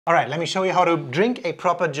All right, let me show you how to drink a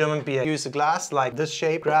proper German beer. Use a glass like this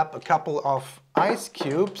shape, grab a couple of ice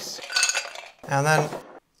cubes, and then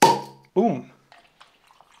boom.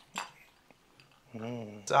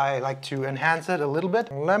 I like to enhance it a little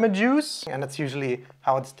bit. Lemon juice, and that's usually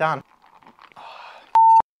how it's done.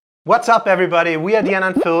 What's up everybody? We are Deanna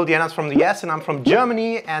and Phil. Deanna's from the US and I'm from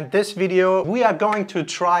Germany, and this video we are going to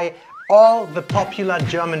try all the popular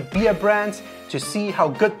German beer brands to see how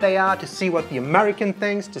good they are, to see what the American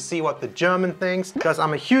thinks, to see what the German thinks, because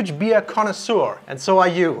I'm a huge beer connoisseur and so are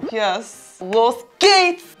you. Yes. Los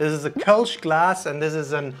geht's! This is a Kölsch glass and this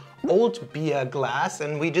is an old beer glass,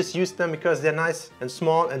 and we just use them because they're nice and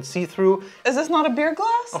small and see-through. Is this not a beer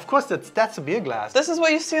glass? Of course that's a beer glass. This is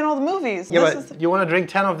what you see in all the movies. Yeah, but you want to drink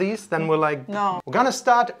 10 of these? Then we're like... No. We're gonna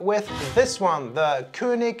start with this one, the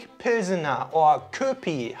Koenig Pilsner, or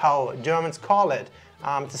Köpi, how Germans call it.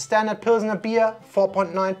 It's a standard Pilsner beer,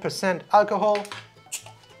 4.9% alcohol.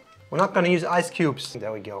 We're not gonna use ice cubes.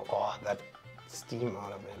 There we go. Oh, that steam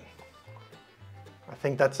out of it. I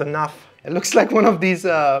think that's enough. It looks like one of these,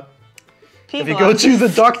 if you go to the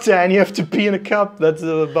doctor and you have to pee in a cup, that's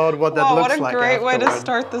about what that looks like. What a great way to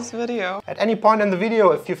start this video. At any point in the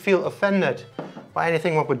video, if you feel offended by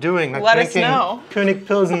anything what we're doing, like let us drinking know. König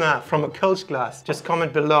Pilsner from a Kölsch glass, just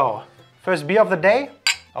comment below. First beer of the day?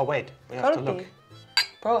 Oh wait, we have to look.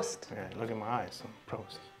 Prost. Yeah, look at my eyes.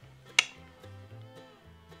 Prost.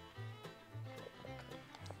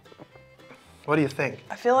 What do you think?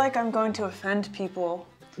 I feel like I'm going to offend people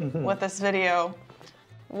with this video.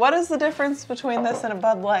 What is the difference between this and a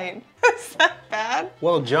Bud Light? Is that bad?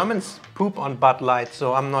 Well, Germans poop on Bud Light,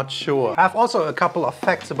 so I'm not sure. I have also a couple of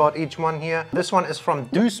facts about each one here. This one is from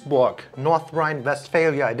Duisburg, North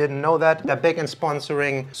Rhine-Westphalia. I didn't know that. They're big in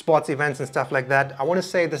sponsoring sports events and stuff like that. I want to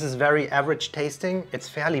say this is very average tasting. It's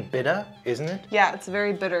fairly bitter, isn't it? Yeah, it's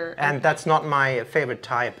very bitter. And that's not my favorite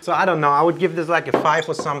type. So I don't know, I would give this like a 5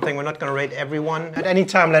 or something. We're not gonna rate everyone. At any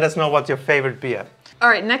time, let us know what's your favorite beer. All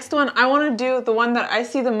right, next one, I want to do the one that I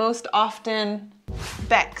see the most often,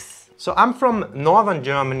 Beck's. So I'm from northern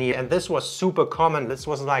Germany and this was super common. This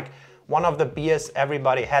was like one of the beers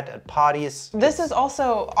everybody had at parties. This is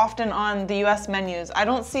also often on the US menus. I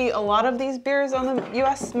don't see a lot of these beers on the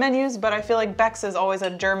US menus, but I feel like Beck's is always a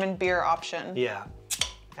German beer option. Yeah.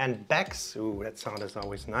 And Beck's, ooh, that sound is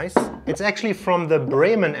always nice. It's actually from the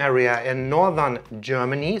Bremen area in northern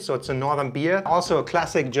Germany, so it's a northern beer. Also a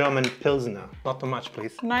classic German Pilsner. Not too much,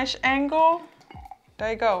 please. Nice angle. There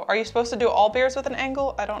you go. Are you supposed to do all beers with an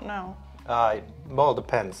angle? I don't know. Well, it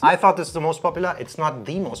depends. I thought this is the most popular. It's not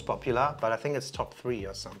the most popular, but I think it's top 3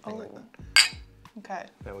 or something like that. Okay.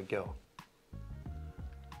 There we go.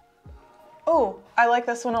 Oh, I like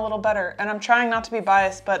this one a little better, and I'm trying not to be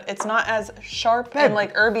biased, but it's not as sharp and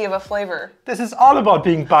like herby of a flavor. This is all about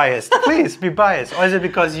being biased. Please be biased. Or is it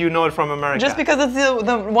because you know it from America? Just because it's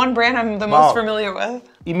the one brand I'm the most familiar with.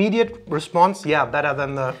 Immediate response, yeah, better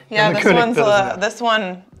than the Yeah, this one's this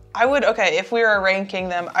one. I would, okay, if we were ranking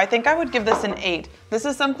them, I think I would give this an 8. This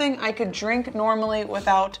is something I could drink normally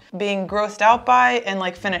without being grossed out by and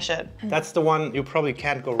like finish it. That's the one you probably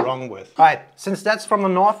can't go wrong with. All right, since that's from the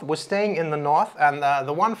north, we're staying in the north, and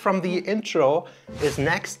the one from the intro is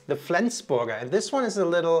next, the Flensburger. And this one is a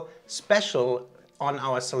little special on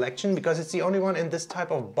our selection because it's the only one in this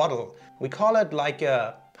type of bottle. We call it like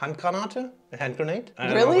a Handgranate, a hand grenade. I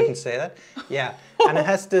don't know if we can say that. Yeah, and it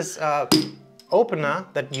has this opener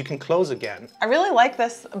that you can close again. I really like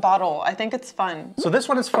this bottle. I think it's fun. So this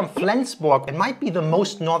one is from Flensburg. It might be the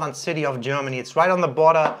most northern city of Germany. It's right on the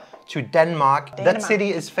border to Denmark. That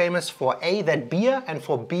city is famous for A, that beer, and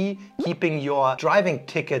for B, keeping your driving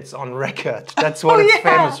tickets on record. That's what it's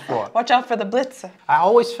famous for. Watch out for the blitz. I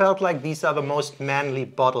always felt like these are the most manly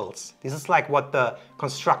bottles. This is like what the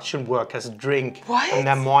construction workers drink in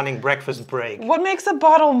their morning breakfast break. What makes a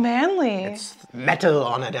bottle manly? It's metal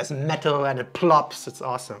on it. There's metal and it plops. It's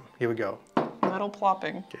awesome. Here we go. Metal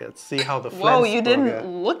plopping. Okay, let's see how the Flensburger... Whoa, you didn't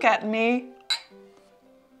look at me.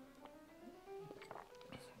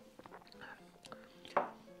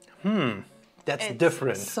 That's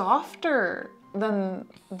different. It's softer than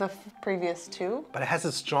the previous two. But it has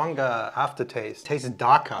a stronger aftertaste. It tastes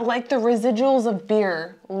darker. Like the residuals of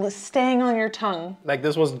beer staying on your tongue. Like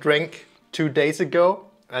this was drank 2 days ago,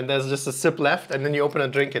 and there's just a sip left, and then you open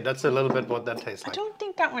and drink it. That's a little bit what that tastes like. I don't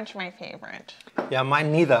think that one's my favorite. Yeah,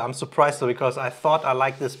 mine neither. I'm surprised though, because I thought I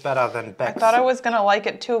liked this better than Beck's. I thought I was gonna like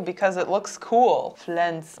it too because it looks cool.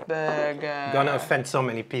 Flensburger. Gonna offend so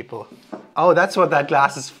many people. Oh, that's what that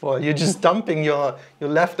glass is for. You're just dumping your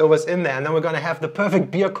leftovers in there, and then we're gonna have the perfect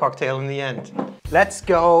beer cocktail in the end. Let's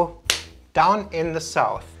go down in the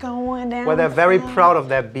south, Going down where they're very south. proud of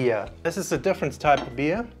their beer. This is a different type of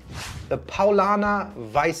beer. The Paulaner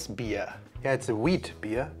Weissbier. Yeah, it's a wheat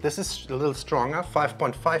beer. This is a little stronger,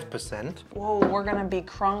 5.5%. Whoa, we're gonna be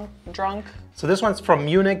drunk. So this one's from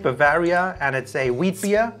Munich, Bavaria, and it's a wheat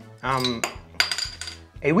beer.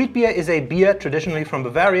 A wheat beer is a beer traditionally from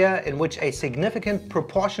Bavaria in which a significant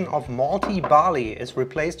proportion of malty barley is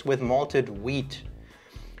replaced with malted wheat.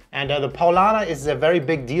 And the Paulaner is a very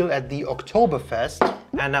big deal at the Oktoberfest.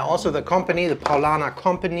 And also the company, the Paulaner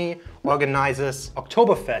company, organizes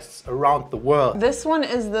Oktoberfests around the world. This one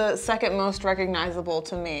is the second most recognizable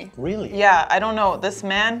to me. Really? Yeah, I don't know. This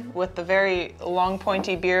man with the very long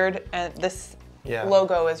pointy beard and this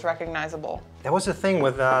logo is recognizable. There was a thing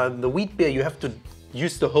with the wheat beer, you have to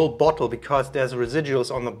use the whole bottle because there's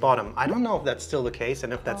residuals on the bottom. I don't know if that's still the case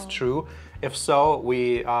and if that's true. If so,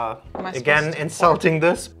 we are again insulting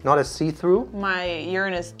this. Not a see-through. My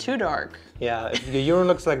urine is too dark. Yeah, if your urine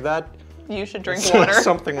looks like that, you should drink water. There's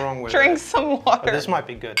something wrong with it. Drink some water. But this might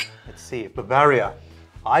be good. Let's see. Bavaria.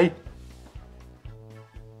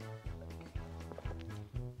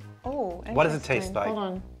 Oh, what does it taste like? Hold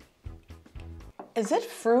on. Is it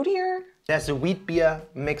fruitier? There's a wheat beer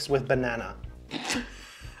mixed with banana.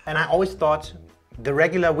 And I always thought the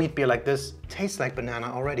regular wheat beer like this tastes like banana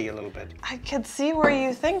already a little bit. I could see where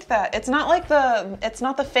you think that. It's not like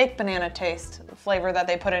the fake banana taste flavor that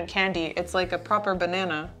they put in candy. It's like a proper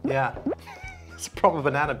banana. Yeah, it's a proper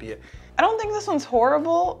banana beer. I don't think this one's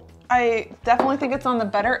horrible. I definitely think it's on the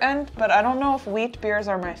better end, but I don't know if wheat beers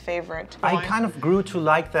are my favorite. I kind of grew to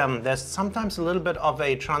like them. There's sometimes a little bit of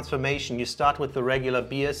a transformation. You start with the regular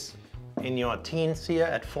beers in your teens here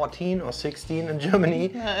at 14 or 16 in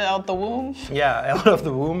Germany. Out the womb? Yeah, out of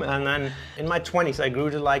the womb. And then in my 20s, I grew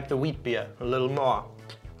to like the wheat beer a little more.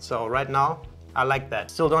 So right now, I like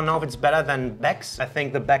that. Still don't know if it's better than Beck's. I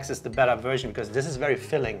think the Beck's is the better version because this is very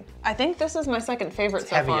filling. I think this is my second favorite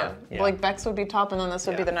so heavier, far. yeah. Like Beck's would be top and then this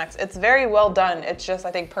would be the next. It's very well done. It's just,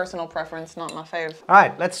 I think, personal preference, not my fave. All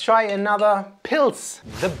right, let's try another Pils,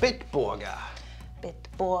 the Bitburger.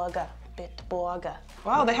 Bitburger. Bitburger.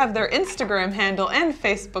 Wow, they have their Instagram handle and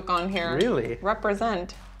Facebook on here. Really?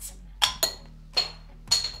 Represent.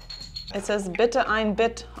 It says Bitte ein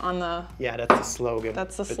Bit on the... Yeah, that's the slogan.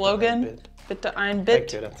 That's the Bitte slogan. ein Bit. Bitte ein Bit.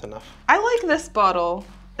 Thank you, that's enough. I like this bottle.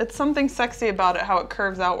 It's something sexy about it, how it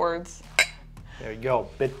curves outwards. There you go,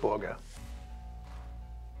 Bitburger.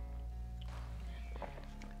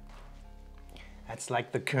 That's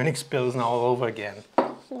like the Koenig Pilsner all over again.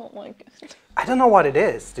 I don't like it. I don't know what it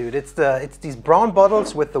is, dude. It's these brown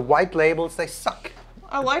bottles with the white labels. They suck.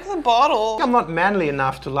 I like the bottle. I'm not manly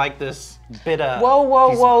enough to like this bitter. Whoa,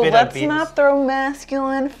 whoa, whoa! bitter Let's beers. not throw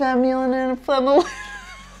masculine, feminine, and feminine.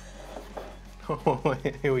 Oh,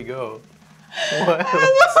 here we go.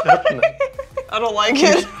 What's happening? I don't like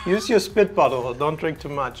it. Use your spit bottle. Don't drink too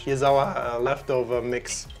much. Here's our leftover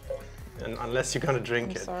mix. And unless you're gonna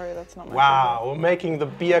drink it. Sorry, that's not my Wow, we're making the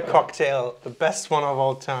beer cocktail the best one of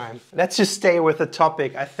all time. Let's just stay with the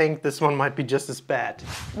topic. I think this one might be just as bad.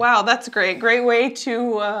 Wow, that's great. Great way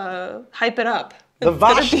to hype it up. The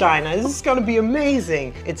Warsteiner, this is gonna be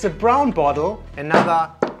amazing. It's a brown bottle,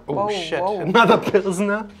 another, oh shit, another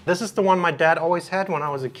Pilsner. This is the one my dad always had when I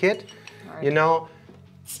was a kid. Right. You know,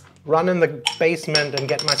 run in the basement and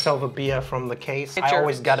get myself a beer from the case. I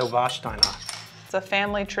always got a Warsteiner. It's a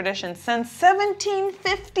family tradition since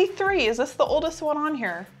 1753. Is this the oldest one on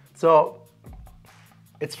here? So,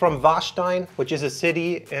 it's from Warstein, which is a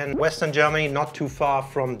city in Western Germany, not too far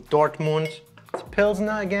from Dortmund. It's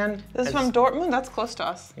Pilsner again. This is from Dortmund? That's close to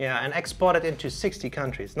us. Yeah, and exported into 60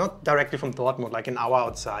 countries. Not directly from Dortmund, like an hour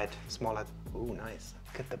outside. Smaller. Ooh, nice.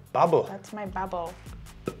 Look at the bubble. That's my bubble.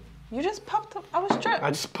 You just popped up. I was tripped.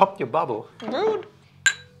 I just popped your bubble. Rude.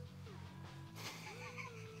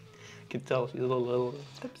 You can tell she's a little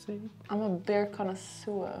tipsy. I'm a beer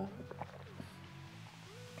connoisseur.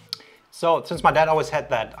 So, since my dad always had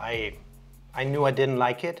that, I knew I didn't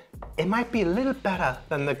like it. It might be a little better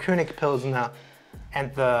than the Koenig Pilsner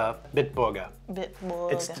and the Bitburger.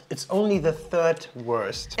 Bitburger. It's only the third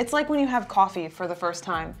worst. It's like when you have coffee for the first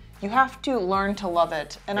time. You have to learn to love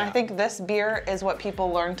it. And I think this beer is what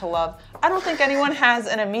people learn to love. I don't think anyone has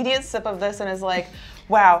an immediate sip of this and is like,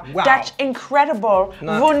 wow. That's incredible,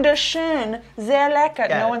 wunderschön, sehr lecker.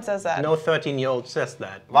 Yeah, no one says that. No 13-year-old says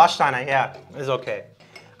that. Warsteiner, yeah, is okay.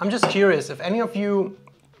 I'm just curious if any of your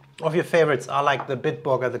favorites are like the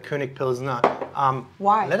Bitburger, the Koenig Pilsner.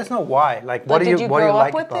 Why? Let us know why. Like, what Like, do you did you grow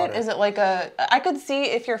like up with about it? Is it like a? I could see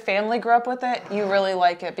if your family grew up with it, you really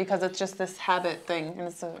like it because it's just this habit thing,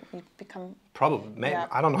 and you become Probably, Yeah.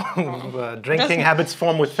 I don't know. Drinking habits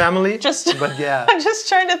form with family. But yeah. I'm just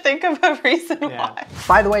trying to think of a reason why.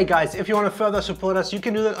 By the way, guys, if you want to further support us, you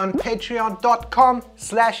can do that on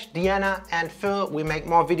patreon.com/Deanna and Phil. We make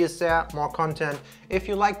more videos there, more content if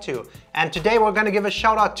you like to. And today we're going to give a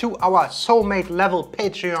shout out to our soulmate level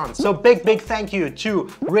Patreon. So big thank you to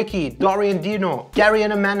Ricky, Dorian Dino, Gary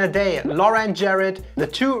and Amanda Day, Laura and Jared, the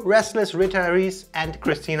 2 Restless Retirees, and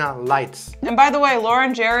Christina Lights. And by the way, Laura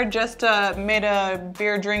and Jared just made a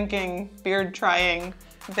beer drinking, beer trying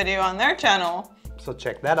video on their channel. So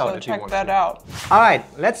check that out if you want to. Check that out. All right,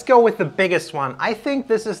 let's go with the biggest one. I think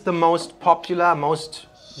this is the most popular, most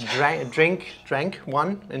drank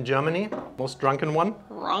one in Germany, most drunken one.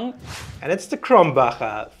 Wrong. And it's the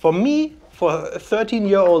Krombacher. For me, for a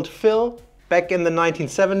 13-year-old Phil, back in the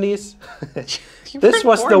 1970s, this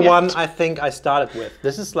was the one I think I started with.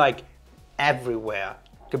 This is like everywhere.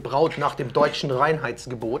 Gebraut nach dem deutschen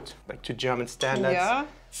Reinheitsgebot, back to German standards. Yeah.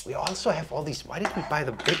 We also have all these, why did we buy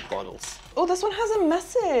the big bottles? Oh, this one has a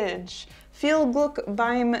message. Viel Glück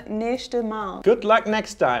beim nächsten Mal. Good luck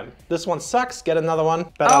next time. This one sucks, get another one.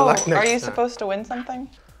 Better luck next time. Are you supposed to win something?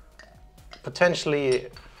 Potentially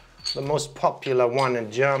the most popular one in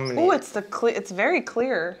Germany. Oh, it's very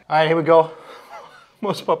clear. All right, here we go.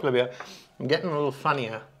 Most popular beer. I'm getting a little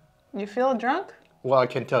funnier. You feel drunk? Well, I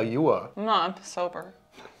can tell you are. No, I'm sober.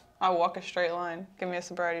 I walk a straight line. Give me a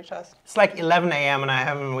sobriety test. It's like 11 a.m.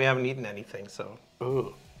 and we haven't eaten anything, so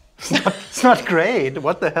ooh. It's not great.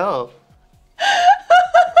 What the hell?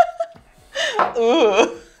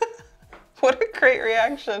 Ooh. What a great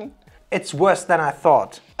reaction. It's worse than I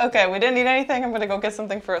thought. Okay, we didn't eat anything. I'm gonna go get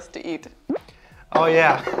something for us to eat. Oh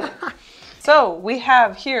yeah. So we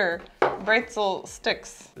have here Brezel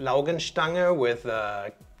sticks. Laugenstange with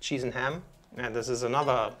cheese and ham. And this is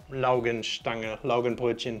another Laugenstange,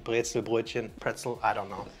 Laugenbrötchen, Brezelbrötchen, pretzel, I don't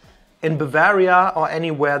know. In Bavaria or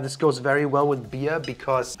anywhere, this goes very well with beer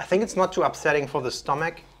because I think it's not too upsetting for the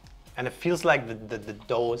stomach and it feels like the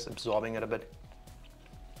dough is absorbing it a bit.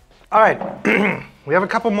 All right, we have a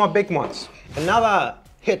couple more big ones. Another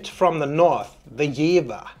hit from the north, the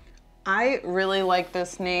Jever. I really like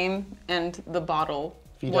this name and the bottle.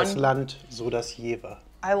 Wie das Land, so das Jever.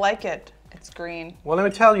 I like it. It's green. Well, let me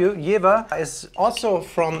tell you, Jever is also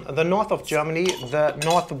from the north of Germany, the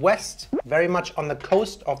northwest, very much on the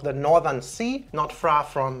coast of the Northern Sea, not far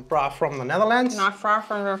from the Netherlands. Not far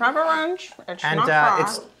from the French. And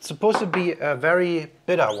it's supposed to be a very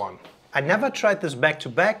bitter one. I never tried this back to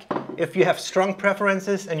back. If you have strong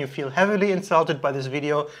preferences and you feel heavily insulted by this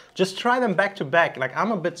video, just try them back to back. Like,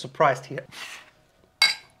 I'm a bit surprised here.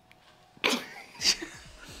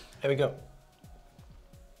 There we go.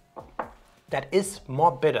 That is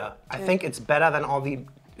more bitter. I think it's better than all the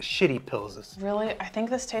shitty pilses. Really? I think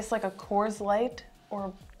this tastes like a Coors Light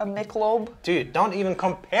or a Michelob. Dude, don't even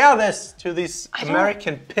compare this to these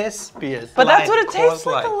American piss beers. But that's what it tastes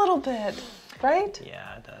like a little bit, right?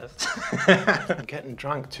 Yeah, it does. I'm getting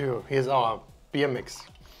drunk too. Here's our beer mix.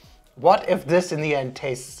 What if this in the end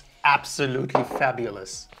tastes absolutely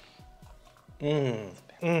fabulous?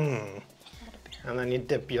 And then you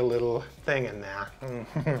dip your little thing in there.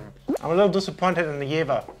 I'm a little disappointed in the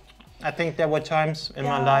Jever. I think there were times in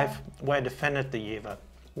my life where I defended the Jever,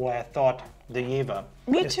 where I thought the Jever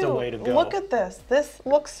is the way to go. Look at this. This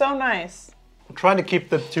looks so nice. I'm trying to keep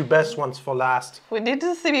the 2 best ones for last. We need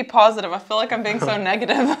to be positive. I feel like I'm being so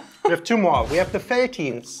negative. We have 2 more. We have the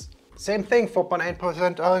Veltins. Same thing,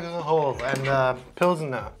 4.8% alcohol and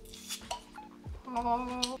Pilsner.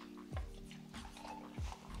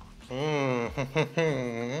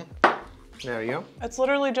 There you go. It's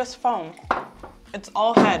literally just foam. It's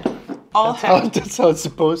all head. All head. That's how it's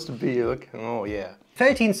supposed to be. Look. Oh yeah.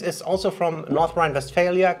 Veltins is also from North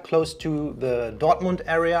Rhine-Westphalia, close to the Dortmund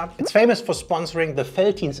area. It's famous for sponsoring the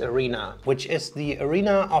Veltins Arena, which is the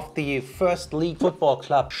arena of the first league football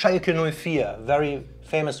club, Schalke 04. Very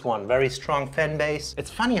famous one, very strong fan base. It's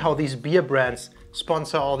funny how these beer brands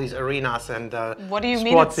sponsor all these arenas and what do you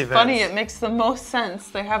mean it's events. Funny? It makes the most sense.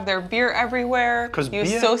 They have their beer everywhere. You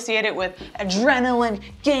associate it with adrenaline,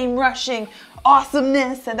 game rushing,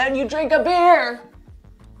 awesomeness, and then you drink a beer.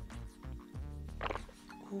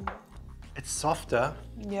 It's softer.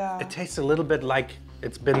 Yeah. It tastes a little bit like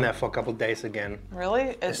it's been there for a couple days again.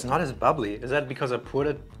 Really? It's not as bubbly. Is that because I poured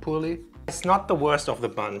it poorly? It's not the worst of the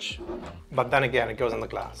bunch, but then again, it goes in the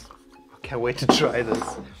glass. Can't wait to try this.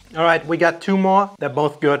 All right, we got 2 more. They're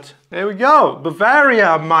both good. There we go.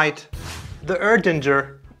 Bavaria, mate. The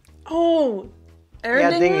Erdinger. Oh,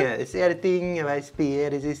 Erdinger? It's Erdinger,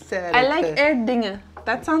 Weissbier. I like Erdinger.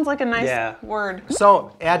 That sounds like a nice word.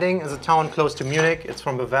 So, Erding is a town close to Munich. It's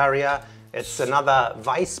from Bavaria. It's another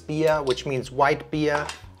Weissbier, which means white beer,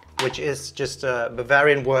 which is just a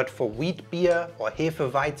Bavarian word for wheat beer or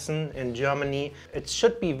Hefeweizen in Germany. It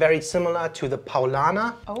should be very similar to the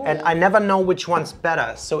Paulaner, and I never know which one's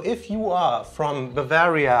better. So if you are from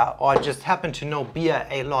Bavaria or just happen to know beer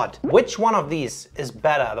a lot, which one of these is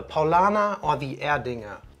better, the Paulaner or the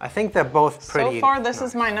Erdinger? I think they're both pretty. So far, this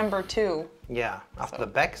is my number 2. Yeah, after the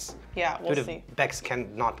Becks. Yeah, we'll see. Becks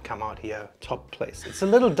cannot come out here top place. It's a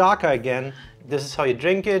little darker again. This is how you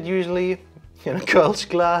drink it usually. In a Kölsch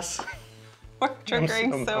glass. We're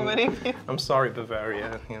triggering so many people. I'm sorry,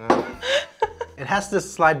 Bavaria, you know. It has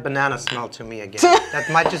this slight banana smell to me again. That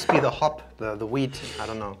might just be the hop, the wheat, I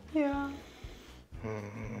don't know. Yeah.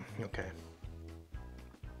 Okay.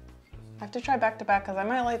 I have to try back to back because I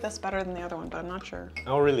might like this better than the other one, but I'm not sure.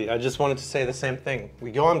 Oh really? I just wanted to say the same thing.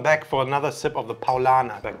 We're going back for another sip of the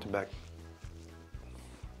Paulaner back to back.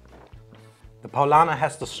 The Paulaner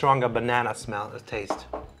has the stronger banana smell, taste.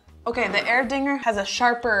 Okay, the Erdinger has a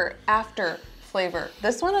sharper after flavor.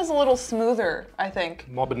 This one is a little smoother, I think.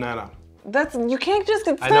 More banana. That's, you can't just,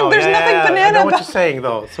 there's I know, nothing banana I know what about. you're saying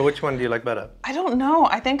though. So which one do you like better? I don't know.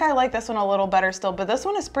 I think I like this one a little better still, but this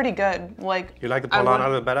one is pretty good. Like, You like the Paulaner a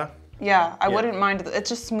little better? Yeah, I wouldn't mind. It's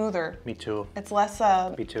just smoother. Me too. It's less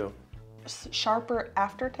Me too. sharper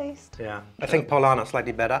aftertaste. Yeah, I think Paulaner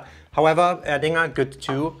slightly better. However, Erdinger, good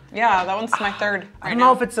too. Yeah, that one's my third. I don't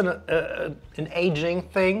know if it's an aging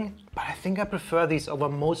thing, but I think I prefer these over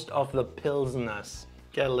most of the Pilsners.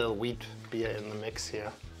 Get a little wheat beer in the mix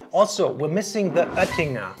here. Also, we're missing the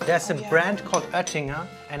Oettinger. There's a brand called Oettinger,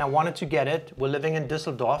 and I wanted to get it. We're living in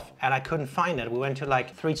Düsseldorf, and I couldn't find it. We went to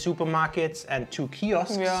like 3 supermarkets and 2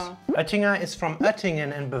 kiosks. Yeah. Oettinger is from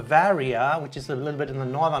Oettingen in Bavaria, which is a little bit in the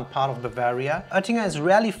northern part of Bavaria. Oettinger is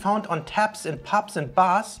rarely found on taps in pubs and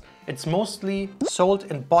bars. It's mostly sold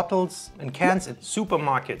in bottles and cans at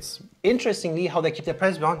supermarkets. Interestingly, how they keep their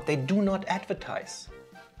prices down, they do not advertise.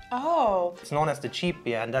 Oh. It's known as the cheap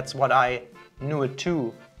beer, and that's what I knew it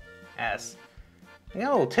too as. You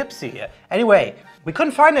know, a little tipsy here. Anyway, we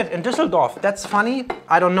couldn't find it in Düsseldorf. That's funny.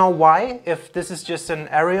 I don't know why, if this is just an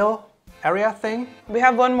area thing. We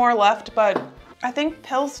have one more left, but I think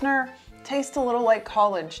Pilsner tastes a little like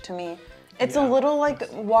college to me. It's a little like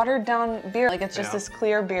watered down beer. Like it's just this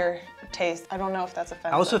clear beer taste. I don't know if that's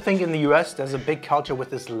offensive. I also think in the US there's a big culture with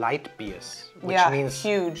this light beers, which means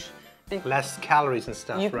huge. less calories and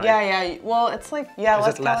stuff, right? Yeah. Well, it's like, less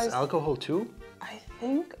Is it less calories. alcohol too?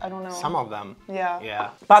 I don't know. Some of them. Yeah.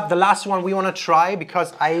 But the last one we want to try,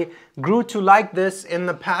 because I grew to like this in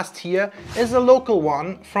the past here, is a local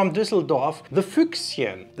one from Düsseldorf, the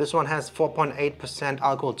Fuechschen. This one has 4.8%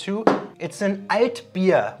 alcohol too. It's an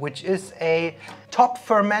Altbier, which is a top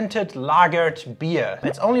fermented lagered beer.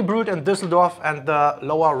 It's only brewed in Düsseldorf and the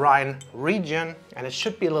Lower Rhine region, and it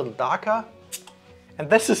should be a little darker. And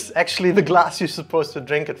this is actually the glass you're supposed to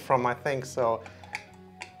drink it from, I think, so.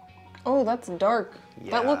 Oh, that's dark.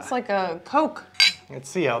 Yeah. That looks like a Coke. Let's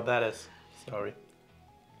see how that is. Sorry.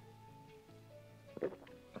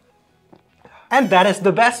 And that is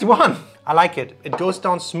the best one. I like it. It goes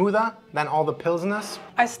down smoother than all the Pilsners.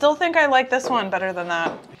 I still think I like this one better than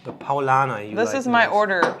that. The Paulaner you This like is my most.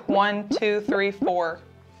 order. 1, 2, 3, 4.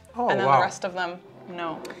 Oh, and then wow. the rest of them,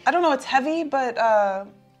 no. I don't know, it's heavy, but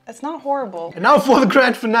it's not horrible. And now for the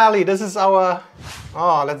grand finale. This is our...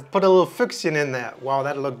 Oh, let's put a little Fuechschen in there. Wow,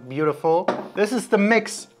 that looked beautiful. This is the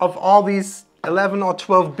mix of all these 11 or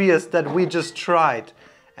 12 beers that we just tried.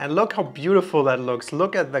 And look how beautiful that looks.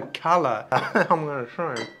 Look at the color. I'm gonna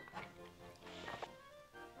try.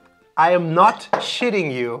 I am not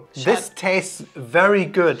shitting you. This tastes very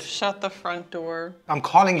good. Shut the front door. I'm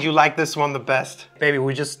calling you like this one the best. Baby,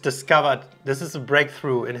 we just discovered this is a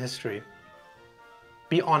breakthrough in history.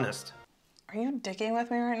 Be honest. Are you dicking with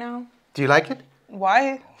me right now? Do you like it?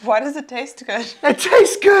 Why does it taste good? It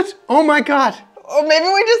tastes good! Oh my god! Or maybe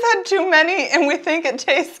we just had too many and we think it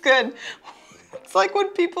tastes good. It's like when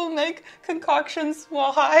people make concoctions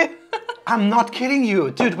while high. I'm not kidding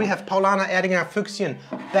you. Dude, we have Paulaner, Erdinger, Fuechschen,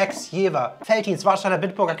 Beck's, Jever, Veltins, Warsteiner,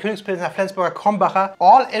 Bitburger, Koenig, Pilsner, Flensburger, Krombacher,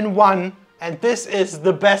 all in one. And this is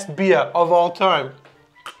the best beer of all time.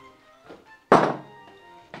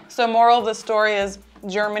 So moral of the story is,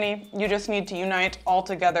 Germany, you just need to unite all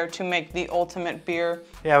together to make the ultimate beer.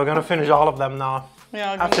 Yeah, we're gonna finish all of them now.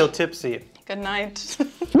 Yeah, I feel tipsy. Good night.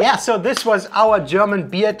 Yeah, so this was our German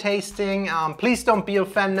beer tasting. Please don't be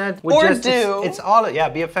offended. It's all, yeah,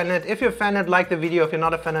 be offended. If you're offended, like the video. If you're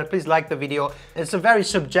not offended, please like the video. It's a very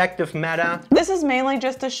subjective matter. This is mainly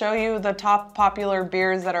just to show you the top popular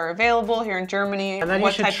beers that are available here in Germany. And then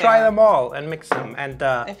you should try them all and mix them. And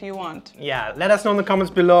if you want. Yeah, let us know in the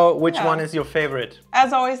comments below which one is your favorite.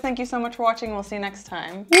 As always, thank you so much for watching. We'll see you next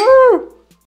time. Woo!